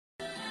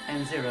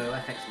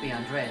N0FXB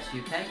Andreas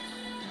UK.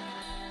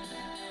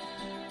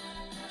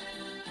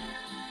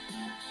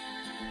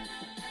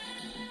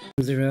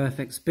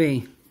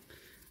 N0FXB,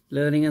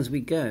 learning as we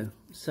go.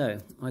 So,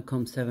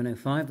 Icom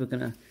 705, we're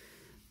going to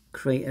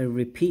create a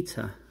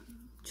repeater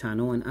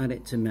channel and add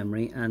it to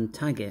memory and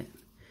tag it.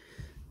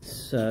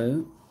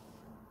 So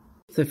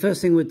the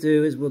first thing we'll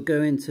do is we'll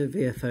go into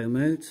VFO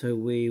mode. So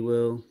we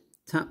will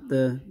tap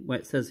the, where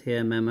it says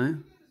here, memo.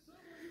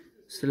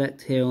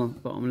 Select here on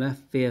bottom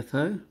left,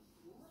 VFO.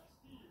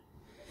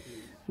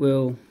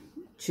 We'll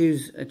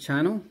choose a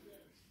channel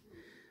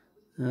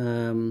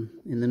in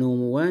the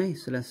normal way.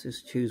 So let's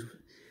just choose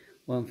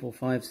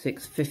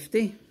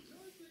 145650.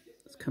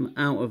 Let's come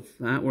out of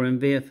that. We're in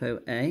VFO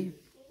A.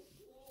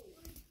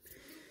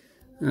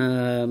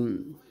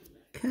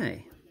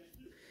 Okay.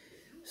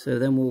 So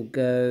then we'll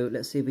go,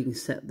 let's see if we can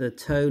set the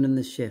tone and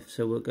the shift.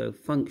 So we'll go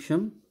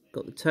function,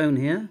 got the tone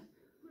here.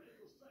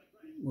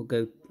 We'll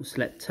go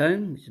select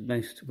tone, which is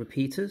most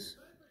repeaters.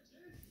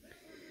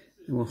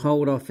 And we'll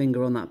hold our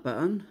finger on that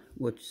button,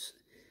 which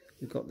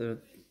we've got the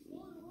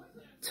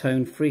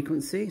tone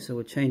frequency. So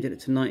we'll change it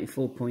to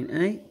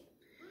 94.8.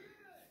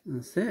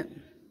 That's it.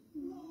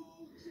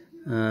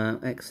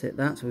 Exit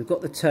that. So we've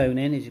got the tone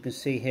in, as you can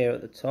see here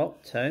at the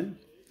top, tone.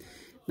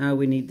 Now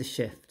we need the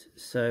shift.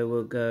 So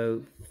we'll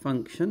go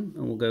function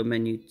and we'll go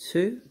menu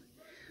 2.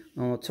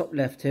 On the top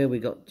left here we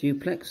got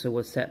duplex, so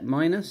we'll set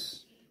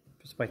minus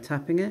just by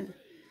tapping it.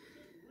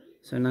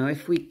 So now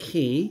if we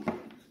key,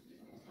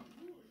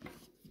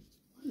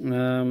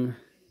 yeah,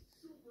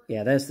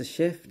 there's the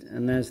shift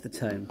and there's the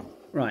tone.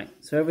 Right,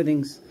 so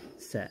everything's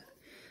set.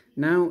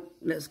 Now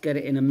let's get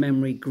it in a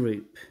memory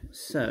group.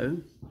 So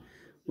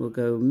we'll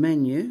go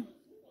menu,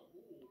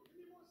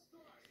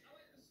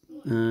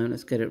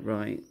 let's get it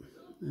right.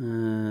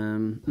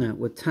 Now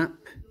we'll tap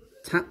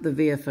the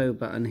VFO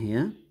button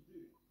here,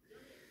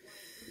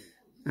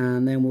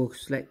 and then we'll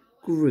select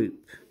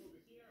group,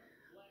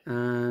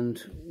 and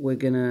we're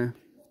gonna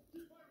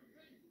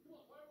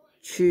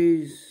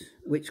choose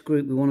which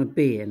group we want to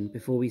be in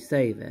before we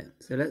save it.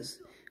 So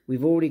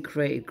we've already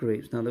created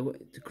groups. Now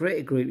to create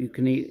a group,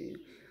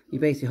 you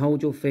basically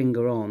hold your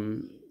finger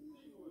on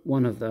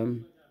one of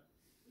them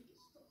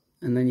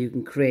and then you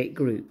can create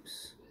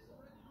groups.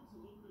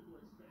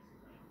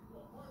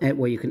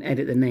 Well, you can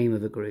edit the name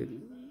of a group.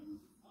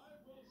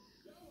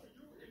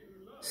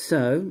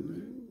 So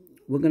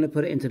we're going to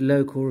put it into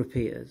local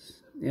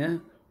repeaters. Yeah.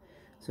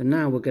 So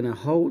now we're going to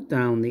hold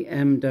down the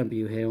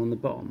MW here on the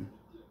bottom,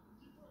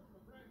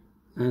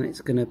 and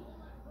it's going to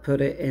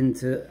put it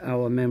into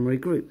our memory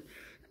group.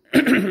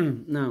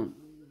 Now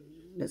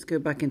let's go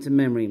back into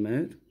memory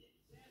mode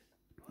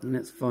and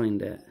let's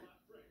find it.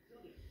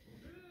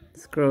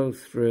 Scroll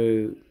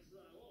through.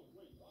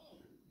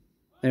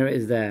 There it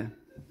is there.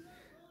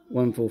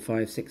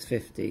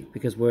 145650,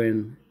 because we're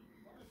in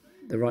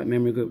the right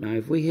memory group now.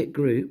 If we hit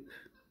group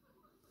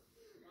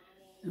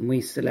and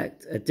we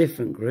select a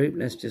different group,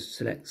 let's just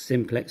select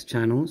simplex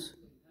channels,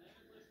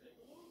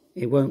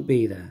 it won't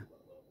be there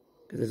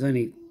because there's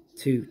only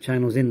 2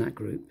 channels in that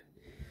group.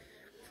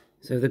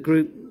 So the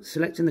group,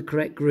 selecting the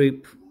correct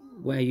group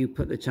where you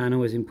put the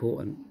channel is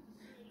important.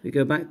 If we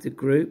go back to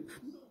group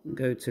and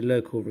go to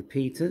local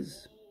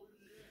repeaters,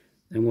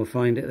 then we'll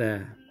find it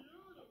there.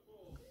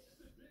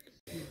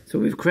 So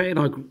we've created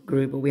our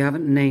group, but we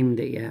haven't named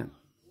it yet.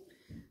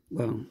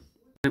 Well,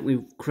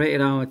 we've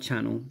created our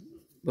channel,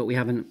 but we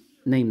haven't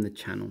named the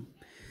channel.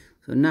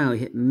 So now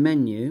hit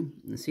menu,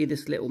 and see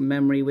this little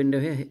memory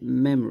window here? Hit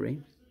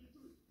memory.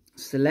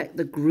 Select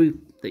the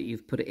group that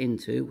you've put it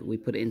into. We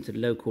put it into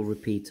local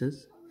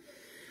repeaters.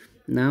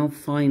 Now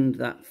find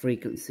that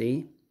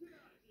frequency.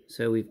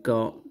 So we've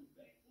got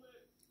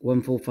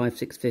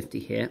 145650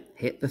 here.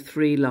 Hit the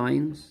 3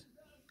 lines.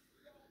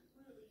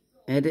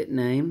 Edit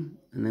name,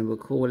 and then we'll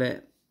call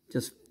it,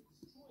 just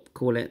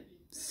call it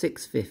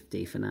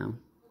 650 for now.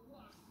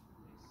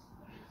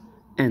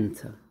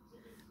 Enter.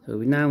 So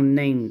we've now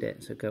named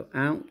it. So go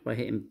out by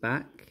hitting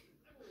back,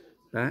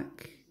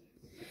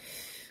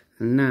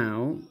 and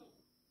now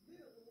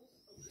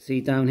see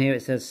down here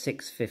it says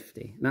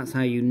 650. That's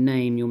how you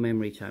name your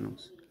memory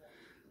channels.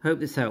 Hope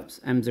this helps.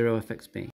 M0FXB.